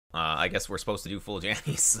I guess we're supposed to do full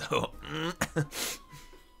Janny, so...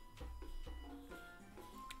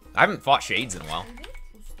 I haven't fought Shades in a while.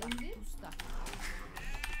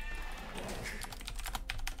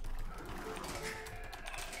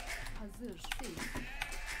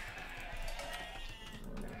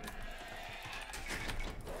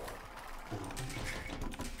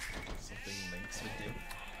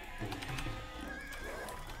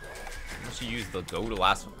 Unless you use the go to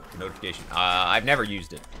last notification. I've never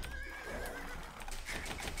used it.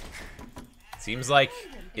 Seems like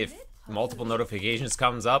if multiple notifications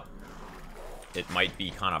comes up, it might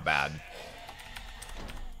be kind of bad.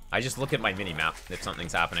 I just look at my mini-map if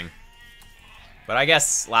something's happening. But I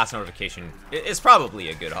guess last notification is probably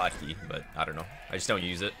a good hotkey, but I don't know. I just don't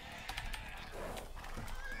use it.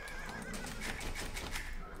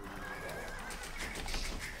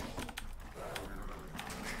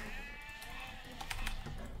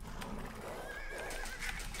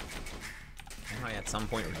 Can I at some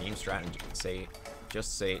point redeem strat and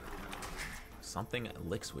just say something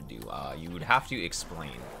Licks would do? You would have to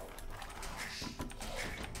explain.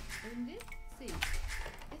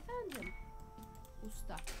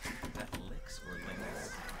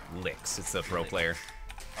 Licks, it's a pro player.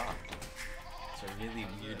 Oh, it's a really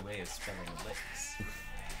weird way of spelling licks.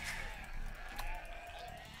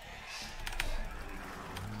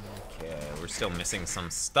 Okay, we're still missing some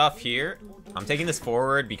stuff here. I'm taking this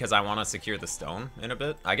forward because I want to secure the stone in a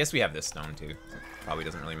bit. I guess we have this stone too. Probably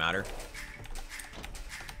doesn't really matter.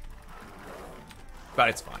 But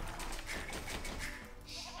it's fine.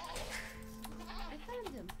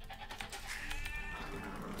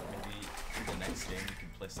 Maybe the next game we can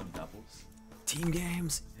play some doubles. Team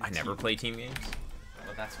games? I never play team games.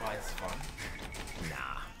 Well, that's why it's fun.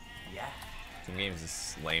 Nah. Yeah. Team games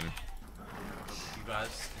is lame. You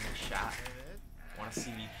guys in the chat want to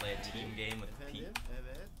see me play a team game with Pete?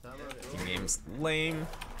 Team games lame.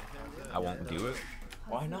 I won't do it.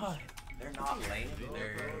 Why not? They're not lame.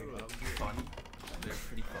 They're fun. They're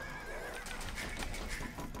pretty fun.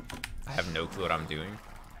 I have no clue what I'm doing.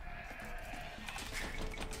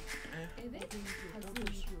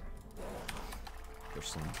 There's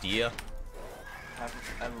some Dia. Have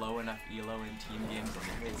a low enough elo in team games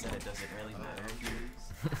anyways that it doesn't really matter if you lose.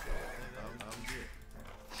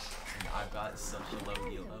 And I've got such a low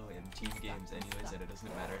elo in team games anyways that it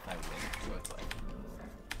doesn't matter if I win. So it's like...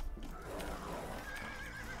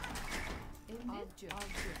 There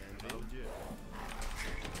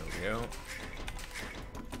we go.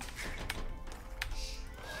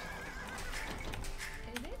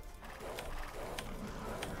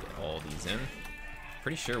 Get all these in.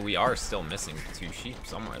 Pretty sure we are still missing 2 sheep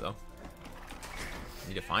somewhere though.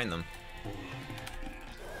 Need to find them.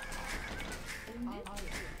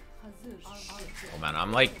 Oh man,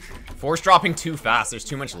 I'm like force dropping too fast. There's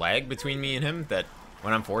too much lag between me and him that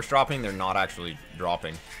when I'm force dropping, they're not actually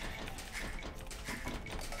dropping.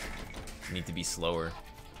 Need to be slower.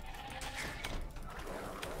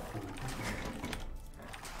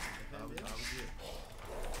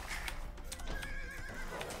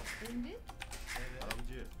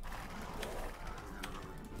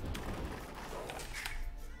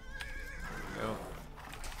 Go.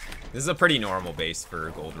 This is a pretty normal base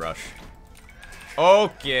for Gold Rush.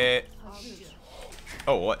 Okay.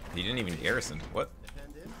 Oh, what? He didn't even garrison. What?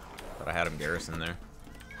 Thought I had him garrison there.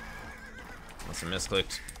 Must have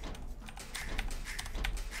misclicked.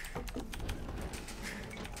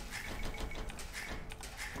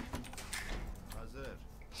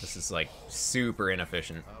 This is like super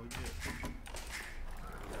inefficient.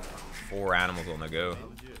 4 animals on the go.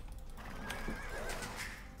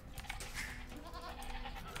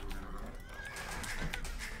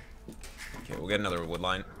 Okay, we'll get another wood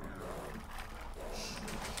line.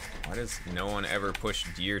 Why does no one ever push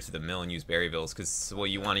deer to the mill and use berryvilles? Because, well,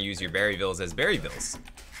 you want to use your berryvilles as berryvilles.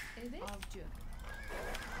 If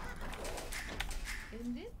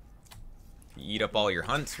you eat up all your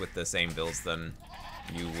hunts with the same bills, then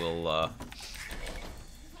you will,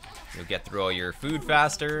 you'll get through all your food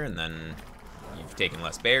faster, and then you've taken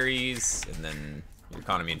less berries, and then your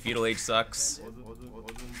economy in feudal age sucks.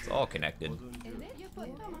 It's all connected. What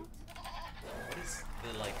is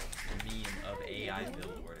the, like, meme of AI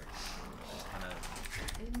build order? It's kind of,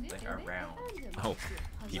 like, around. Oh,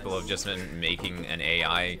 people have just been making an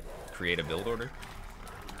AI create a build order?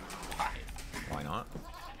 Why? Why not?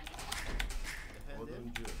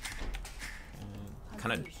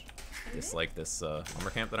 Kind of dislike this lumber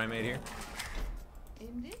camp that I made here.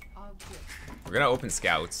 We're gonna open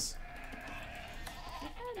scouts.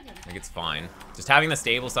 I think it's fine. Just having the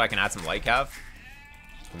stable so I can add some light cav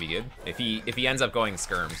can be good. If he ends up going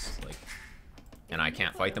skirms, like and I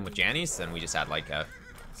can't fight them with Jannies, then we just add light cav.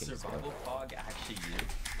 Survival fog actually you?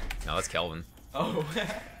 No, that's Kelvin. Oh.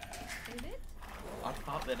 I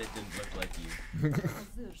thought that it didn't look like you.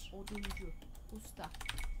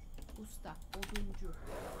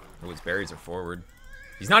 Oh, his berries are forward.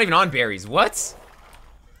 He's not even on berries. What?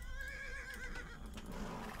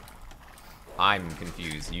 I'm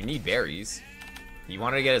confused. You need berries. He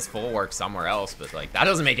wanted to get his full work somewhere else, but like that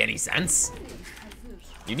doesn't make any sense.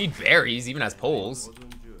 You need berries, even as poles.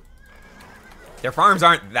 Their farms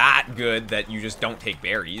aren't that good that you just don't take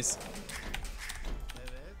berries.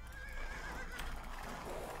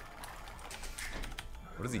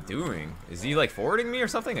 What is he doing? Is he like forwarding me or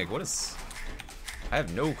something? Like what is... I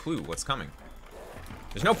have no clue what's coming.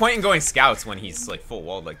 There's no point in going scouts when he's like full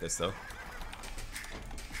walled like this though.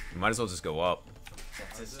 You might as well just go up.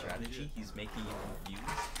 That's his strategy. He's making you confused.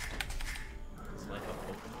 It's like a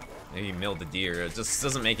Pokemon. Maybe he milled the deer. It just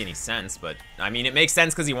doesn't make any sense, but I mean it makes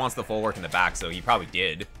sense because he wants the full work in the back, so he probably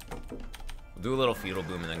did. We'll do a little feudal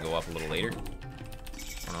boom and then go up a little later.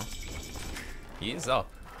 I don't know. He is up.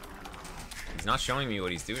 He's not showing me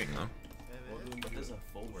what he's doing though. What does a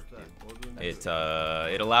full work do?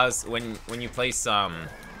 It allows when you place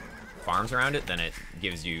farms around it, then it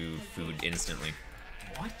gives you food instantly.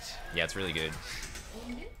 What? Yeah, it's really good.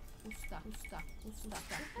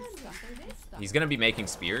 He's gonna be making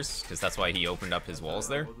spears because that's why he opened up his walls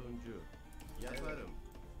there.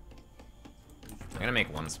 I'm gonna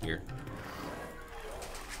make one spear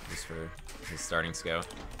just for his starting scout.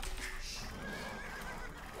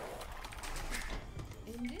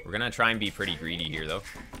 We're gonna try and be pretty greedy here, though.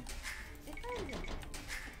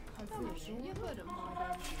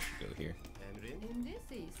 Go here.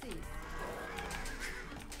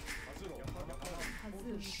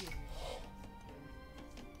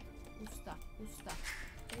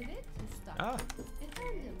 Ah.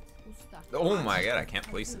 Oh my god, I can't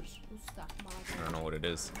place it. I don't know what it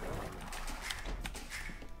is.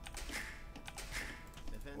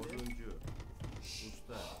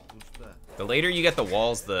 The later you get the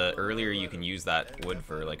walls, the earlier you can use that wood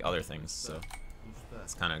for like other things, so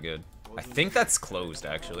that's kind of good. I think that's closed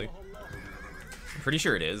actually. I'm pretty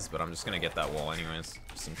sure it is, but I'm just gonna get that wall anyways,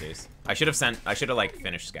 just in case. I should have like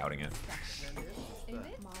finished scouting it.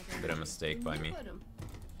 A bit of a mistake by me.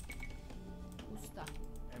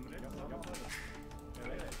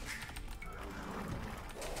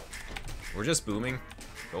 We're just booming,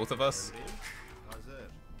 both of us.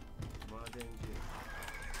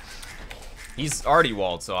 He's already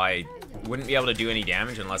walled, so I wouldn't be able to do any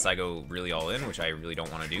damage unless I go really all in, which I really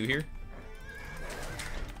don't want to do here.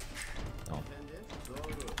 Oh.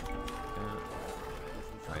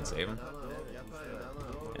 Try and save him.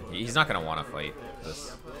 Yeah, he's not going to want to fight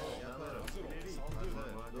this.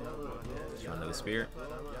 Just run to the spear.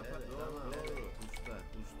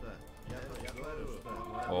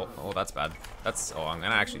 Oh, that's bad. Oh, I'm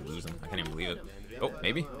going to actually lose him. I can't even believe it. Oh,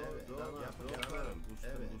 maybe?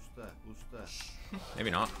 Maybe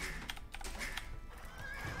not.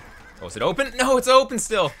 Oh, is it open? No, it's open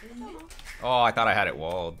still. Oh, I thought I had it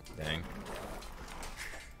walled. Dang.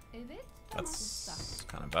 That's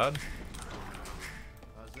kind of bad.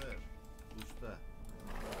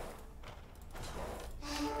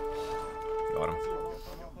 Got him.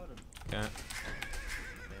 Okay.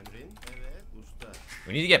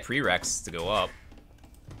 We need to get prereqs to go up.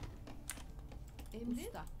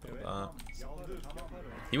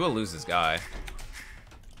 He will lose his guy.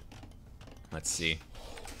 Let's see.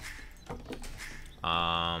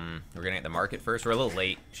 We're gonna get the market first. We're a little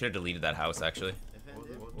late. Should have deleted that house actually.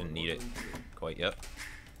 Didn't need it quite yet.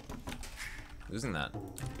 Losing that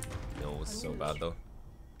hill was so bad though.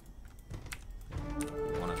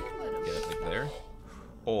 Wanna get it like there?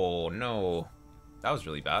 Oh no, that was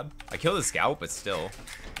really bad. I killed his scout, but still,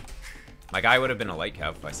 my guy would have been a light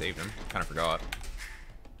cav if I saved him. Kind of forgot.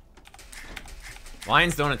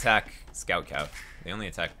 Lions don't attack scout cav. They only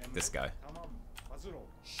attack this guy.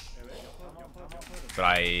 But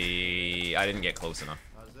I didn't get close enough.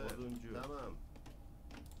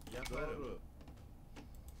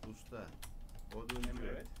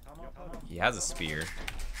 He has a spear.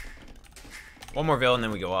 One more villain,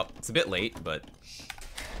 then we go up. It's a bit late, but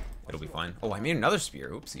it'll be fine. Oh, I made another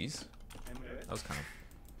spear. Oopsies. That was kind of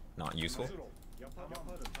not useful.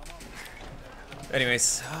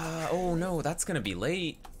 Anyways, oh no, that's gonna be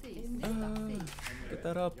late. Get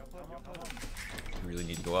that up. We really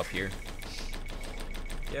need to go up here.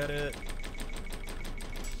 Get it.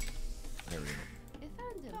 There we go.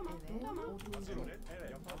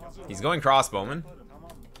 He's going crossbowman,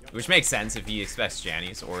 which makes sense if he expects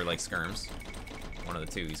Jannies or like skirms. One of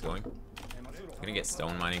the two he's going. Gonna get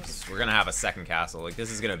stone mining. We're gonna have a second castle. Like, this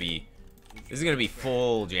is gonna be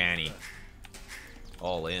full Janny.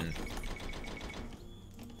 All in.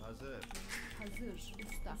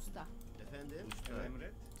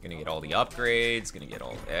 Gonna get all the upgrades. Gonna get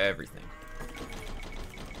all everything.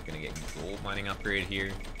 Gonna get gold mining upgrade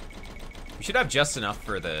here. We should have just enough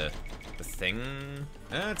for the thing.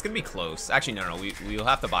 It's gonna be close. Actually, no. We'll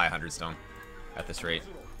have to buy 100 stone at this rate.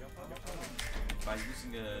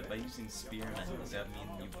 By using spearmen, does that mean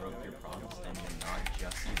you broke your promise and you're not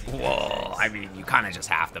just using? Whoa! I mean, you kind of just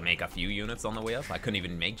have to make a few units on the way up. I couldn't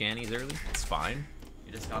even make Jannies early. It's fine.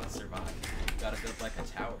 You just gotta survive. You gotta build like a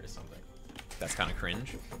tower or something. That's kind of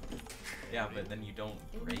cringe. Yeah, but then you don't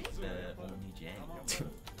break the only Janny.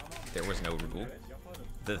 There was no rule.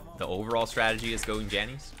 The overall strategy is going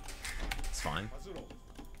Jannies. It's fine.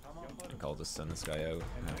 I think I'll just send this guy out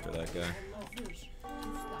after that guy.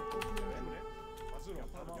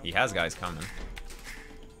 He has guys coming.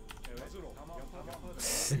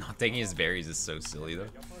 Not taking his berries is so silly though.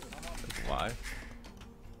 Like, why?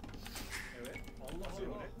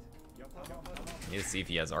 Need to see if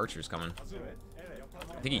he has archers coming.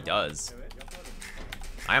 I think he does.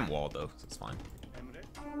 I am walled though, so it's fine.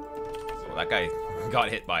 Well, that guy got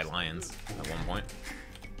hit by lions at one point.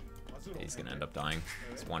 Yeah, he's gonna end up dying.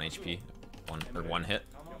 It's 1 HP, one hit.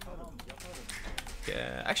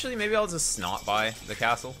 Yeah, actually, maybe I'll just not buy the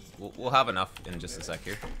castle. We'll have enough in just a sec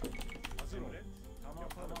here.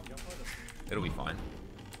 It'll be fine.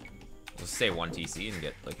 We'll stay 1 TC and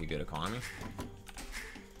get like a good economy.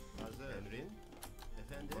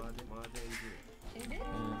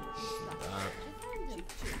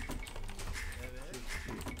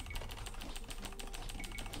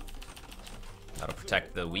 That'll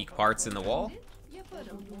protect the weak parts in the wall.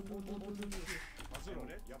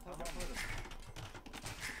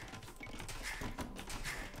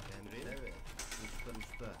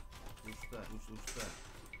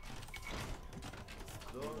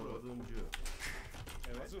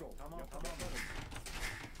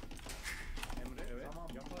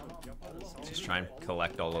 Just try and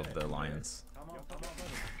collect all of the lions.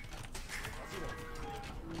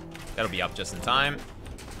 That'll be up just in time.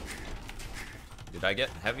 Did I get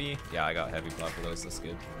heavy? Yeah, I got heavy plot for those. That's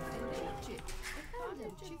good.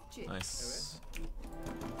 Nice.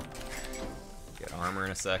 Get armor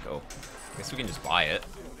in a sec. Oh, I guess we can just buy it.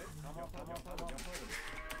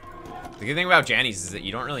 The good thing about Jannies is that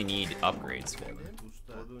you don't really need upgrades for them.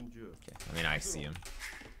 Okay, I mean, I see him.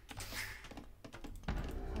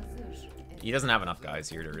 He doesn't have enough guys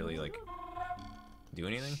here to really, like, do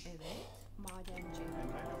anything.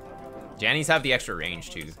 Jannies have the extra range,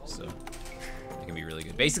 too, so it can be really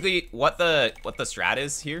good. Basically, what the strat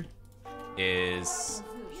is here is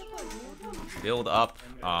build up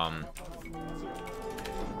some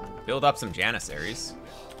Janissaries,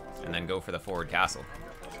 and then go for the forward castle.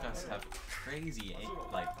 Those guys have crazy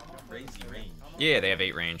range. Yeah, they have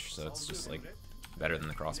 8 range, so it's just like better than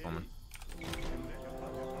the crossbowmen.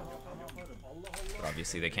 But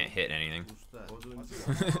obviously they can't hit anything.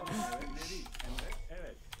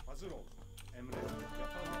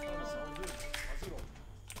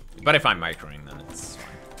 But if I'm microing, then it's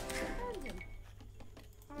fine.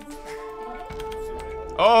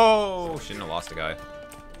 Oh, shouldn't have lost a guy.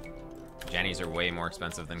 Jannies are way more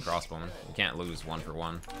expensive than crossbowmen. You can't lose 1 for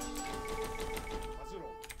 1.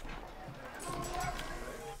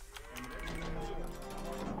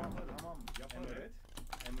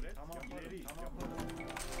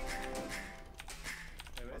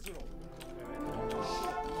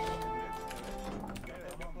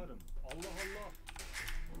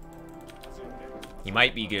 He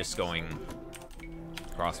might be just going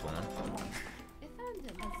crossbowman.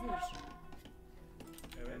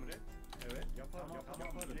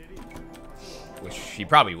 Which he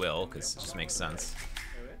probably will, because it just makes sense.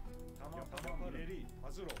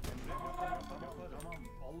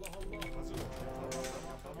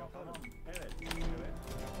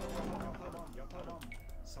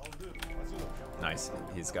 Nice.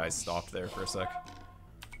 His guys stopped there for a sec.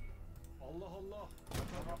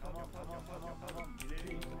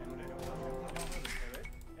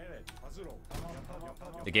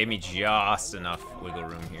 They gave me just enough wiggle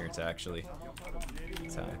room here to actually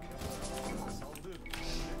attack.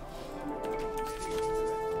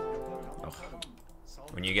 Oh.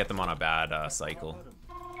 When you get them on a bad cycle,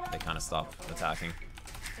 they kind of stop attacking.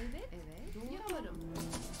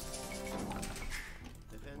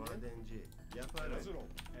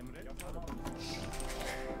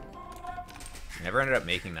 Never ended up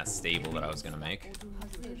making that stable that I was gonna make.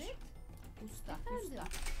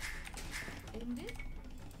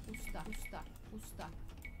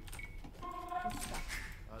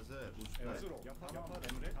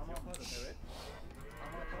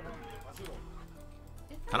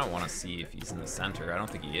 Kind of want to see if he's in the center. I don't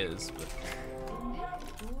think he is, but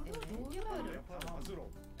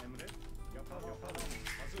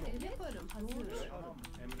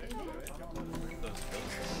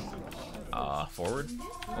forward.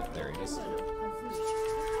 Oh, there he is.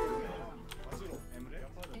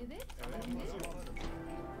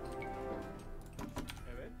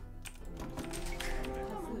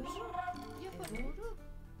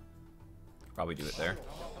 Probably do it there.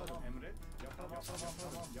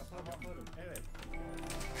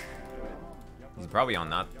 He's probably on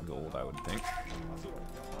that gold, I would think.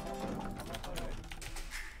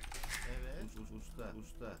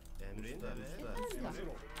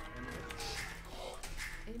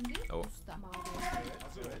 Oh.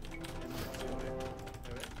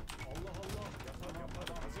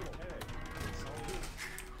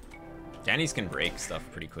 Jannies can break stuff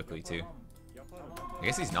pretty quickly too. I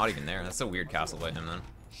guess he's not even there. That's a weird castle by him then.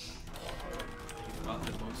 About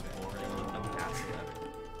the most boring castle ever.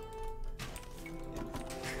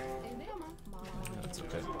 That's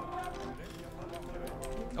okay.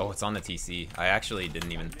 Oh, it's on the TC. I actually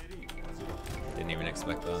didn't even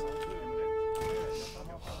expect that.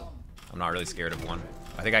 I'm not really scared of one.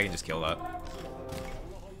 I think I can just kill that.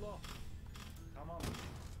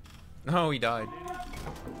 No, he died.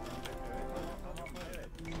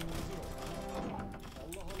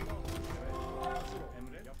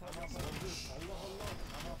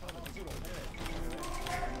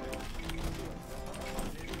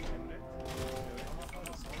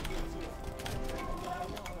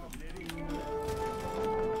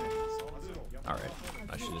 Alright,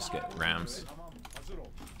 I should just get Rams.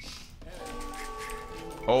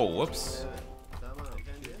 Oh, whoops.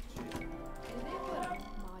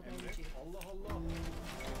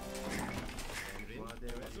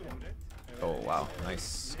 Oh, wow.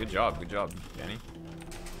 Nice. Good job, Jenny.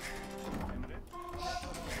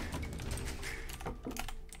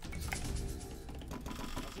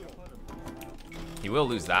 He will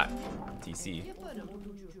lose that TC.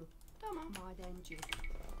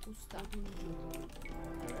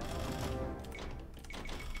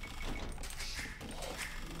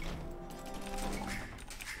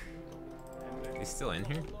 He's still in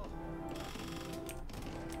here?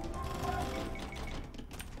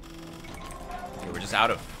 Okay, we're just out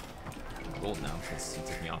of gold now because he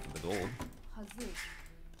took me off of the gold.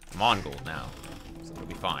 I'm on gold now, so it'll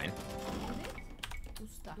be fine.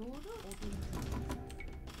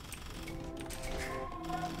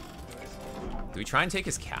 Do we try and take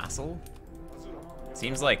his castle?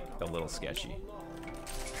 Seems like a little sketchy.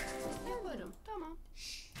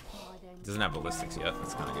 Doesn't have ballistics yet.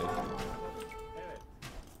 That's kind of good.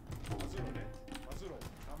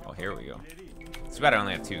 Oh, here we go. It's too bad I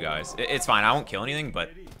only have 2 guys. It's fine. I won't kill anything,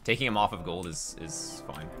 but taking him off of gold is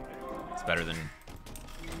fine. It's better than...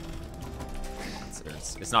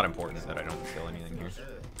 It's not important that I don't kill anything here.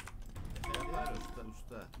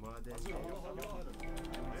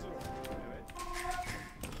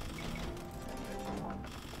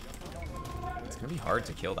 It's gonna be hard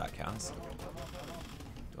to kill that castle.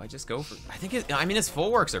 Do I just go for... I mean, his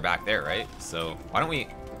full works are back there, right? So, why don't we...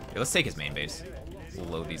 Here, let's take his main base. We'll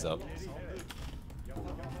load these up.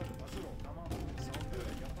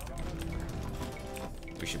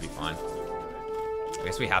 We should be fine. I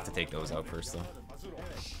guess we have to take those out first, though.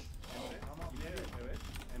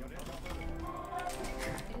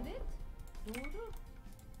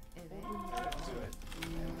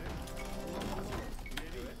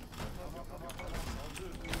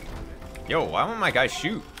 Yo, why won't my guys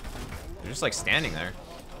shoot? They're just like standing there.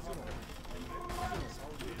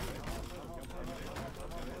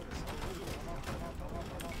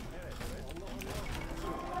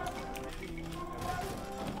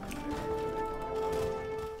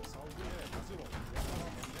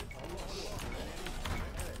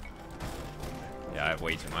 Yeah, I have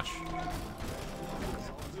way too much.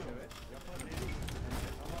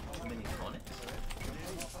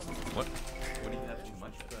 What? What do you have too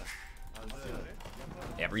much of?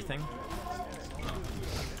 Everything?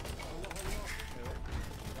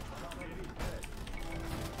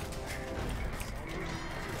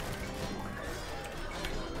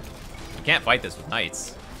 You can't fight this with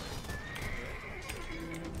knights.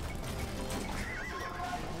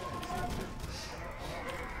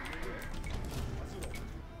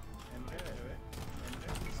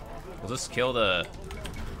 We'll just kill that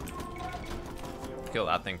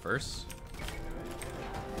thing first.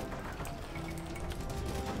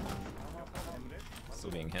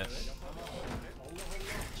 Still being hit.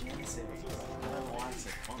 Janissary. Lots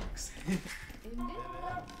of punks.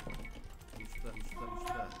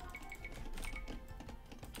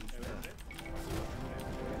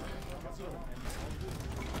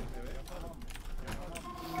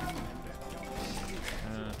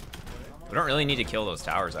 don't really need to kill those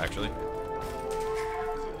towers, actually.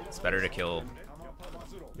 It's better to kill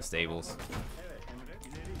the stables.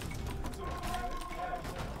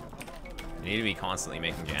 You need to be constantly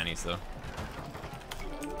making Jannies, though.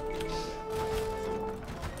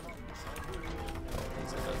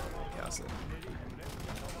 He's at the castle.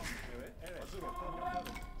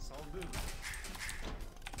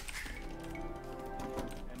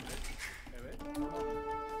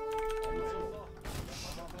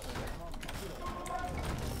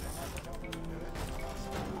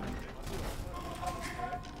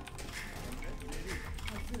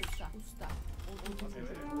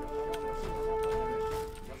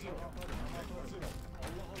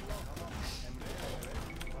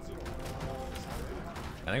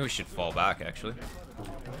 I think we should fall back, actually.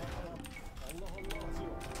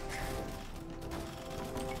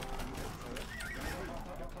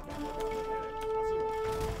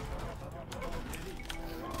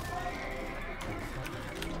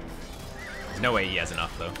 There's no way he has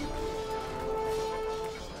enough, though.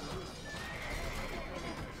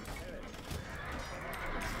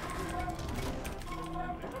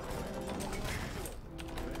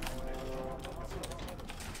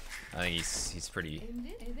 I think he's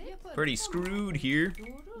pretty screwed here.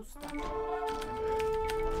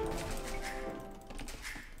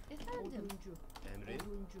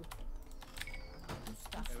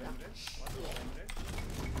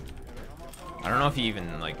 I don't know if he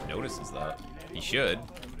even like notices that. He should.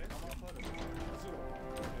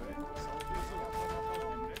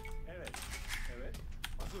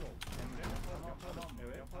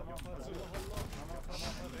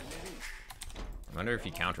 I wonder if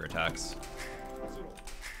he counterattacks.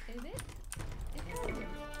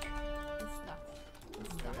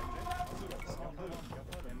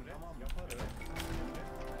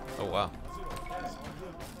 Oh wow.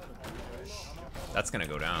 That's gonna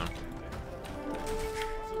go down.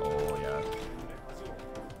 Oh yeah.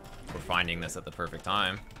 We're finding this at the perfect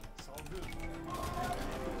time.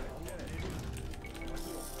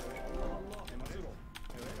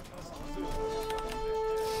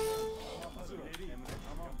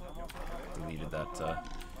 Deleted that.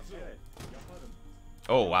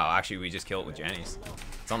 Oh wow, actually we just killed it with Jannies.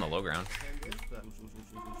 It's on the low ground.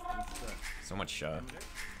 So much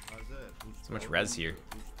res here.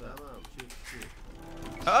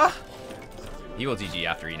 Ah! He will GG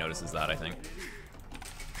after he notices that, I think.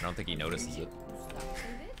 I don't think he notices it.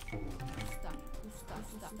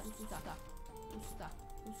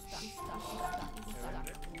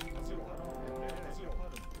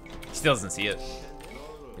 He still doesn't see it.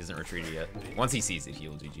 He hasn't retreated yet. Once he sees it, he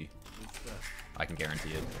will GG. I can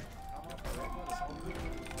guarantee it.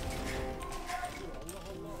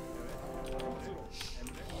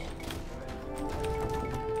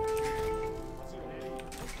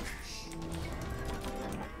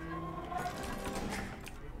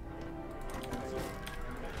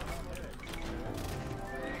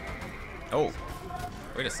 Oh,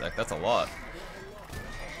 wait a sec, that's a lot.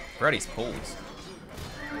 Freddy's pulls.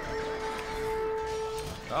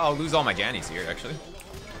 Oh, I'll lose all my Jannies here, actually.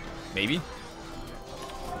 Maybe.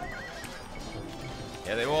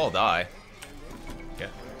 Yeah, they will all die. Okay.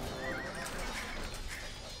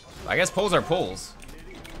 I guess pulls are pulls.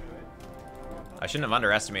 I shouldn't have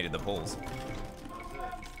underestimated the pulls.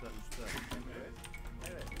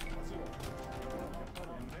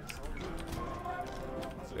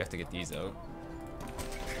 So we have to get these out.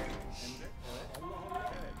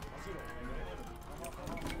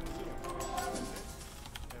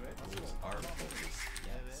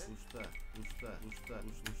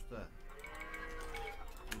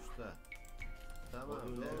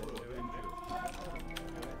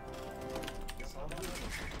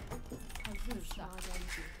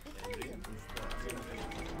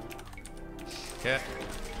 Okay.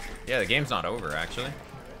 Yeah, the game's not over, actually.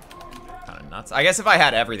 Kind of nuts. I guess if I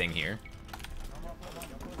had everything here.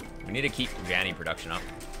 We need to keep Janny production up.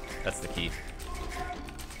 That's the key.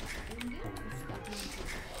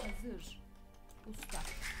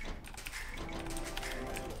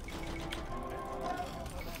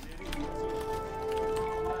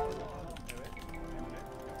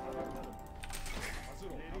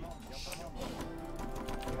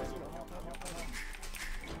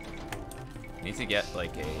 Need to get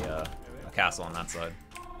like a castle on that side.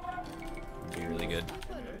 Would be really good.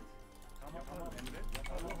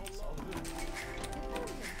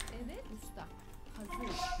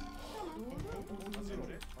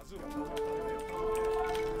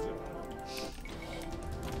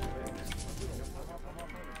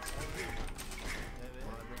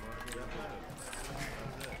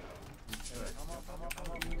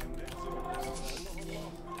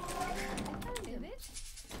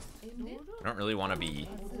 don't really want to be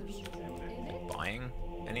buying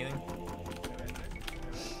anything.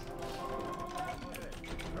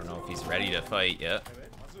 I don't know if he's ready to fight yet.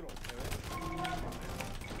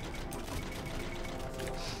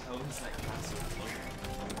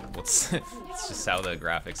 It's just how the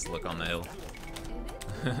graphics look on the hill.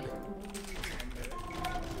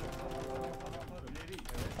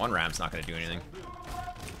 One ram's not gonna do anything.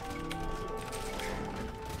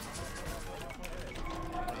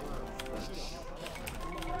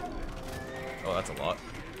 Oh, that's a lot.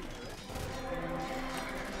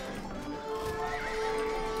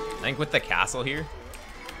 I think with the castle here,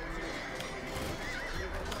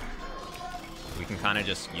 we can kind of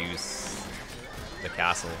just use the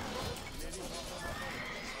castle.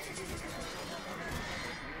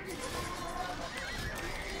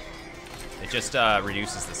 It just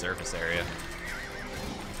reduces the surface area.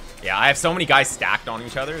 Yeah, I have so many guys stacked on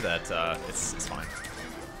each other that it's fine.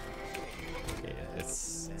 Yeah,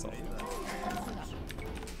 it's all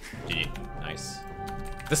GG. Nice.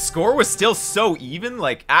 The score was still so even,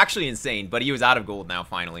 like actually insane, but he was out of gold now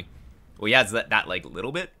finally. Well, he has that like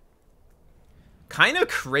little bit. Kind of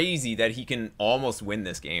crazy that he can almost win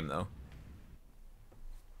this game though.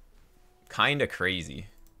 Kind of crazy.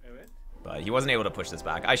 But he wasn't able to push this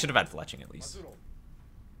back. I should have had fletching at least.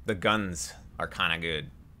 The guns are kind of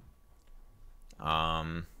good.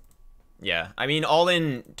 Yeah, I mean, all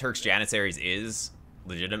in Turks Janissaries is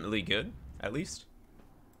legitimately good, at least.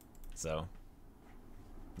 So,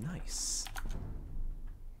 nice.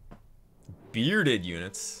 Bearded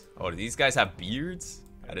units. Oh, do these guys have beards?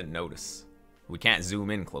 I didn't notice. We can't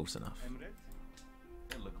zoom in close enough.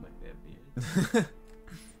 They look like they have beards.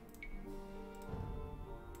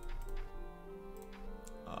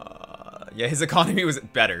 Yeah, his economy was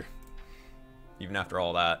better. Even after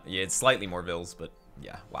all that. Yeah, it's slightly more vills, but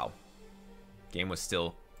yeah, wow. Game was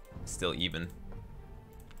still even.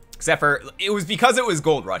 Except for, it was because it was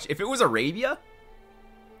Gold Rush. If it was Arabia,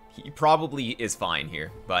 he probably is fine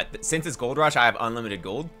here. But since it's Gold Rush, I have unlimited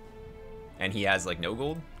gold. And he has, like, no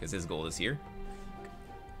gold, because his gold is here.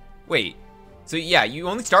 Wait. So, yeah, you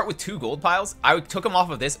only start with 2 gold piles. I took him off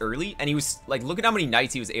of this early, and he was, like, look at how many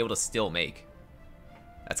knights he was able to still make.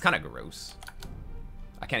 That's kind of gross.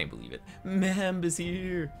 I can't even believe it. Mamb is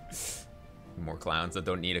here. More clowns that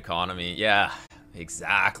don't need economy. Yeah,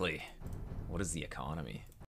 exactly. What is the economy?